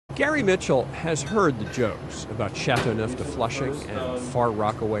Gary Mitchell has heard the jokes about Chateauneuf de Flushing and Far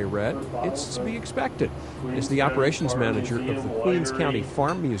Rockaway Red. It's to be expected. As the operations manager of the Queens County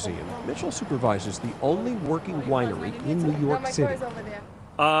Farm Museum, Mitchell supervises the only working winery in New York City.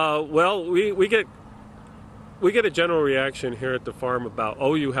 Well, we get a general reaction here at the farm about,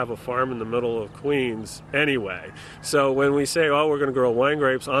 oh, you have a farm in the middle of Queens anyway. So when we say, oh, we're going to grow wine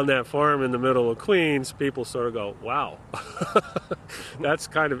grapes on that farm in the middle of Queens, people sort of go, wow, that's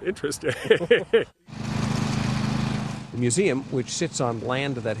kind of interesting. The museum, which sits on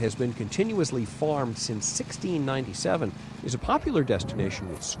land that has been continuously farmed since 1697, is a popular destination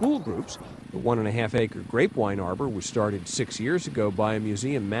with school groups. The 1.5-acre grape wine arbor was started 6 years ago by a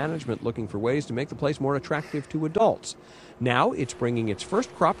museum management looking for ways to make the place more attractive to adults. Now it's bringing its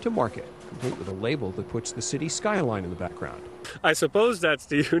first crop to market, complete with a label that puts the city skyline in the background. I suppose that's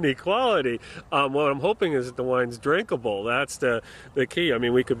the unique quality. What I'm hoping is that the wine's drinkable. That's the key. I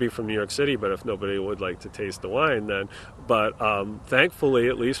mean, we could be from New York City, but if nobody would like to taste the wine, then. But thankfully,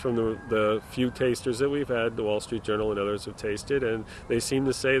 at least from the few tasters that we've had, the Wall Street Journal and others have tasted, and they seem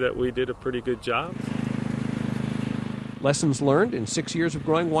to say that we did a pretty good job. Lessons learned in 6 years of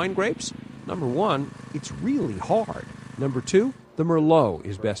growing wine grapes? Number one, it's really hard. Number two, the Merlot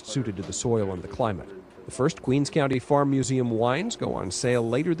is best suited to the soil and the climate. The first Queens County Farm Museum wines go on sale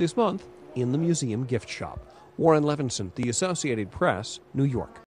later this month in the museum gift shop. Warren Levinson, The Associated Press, New York.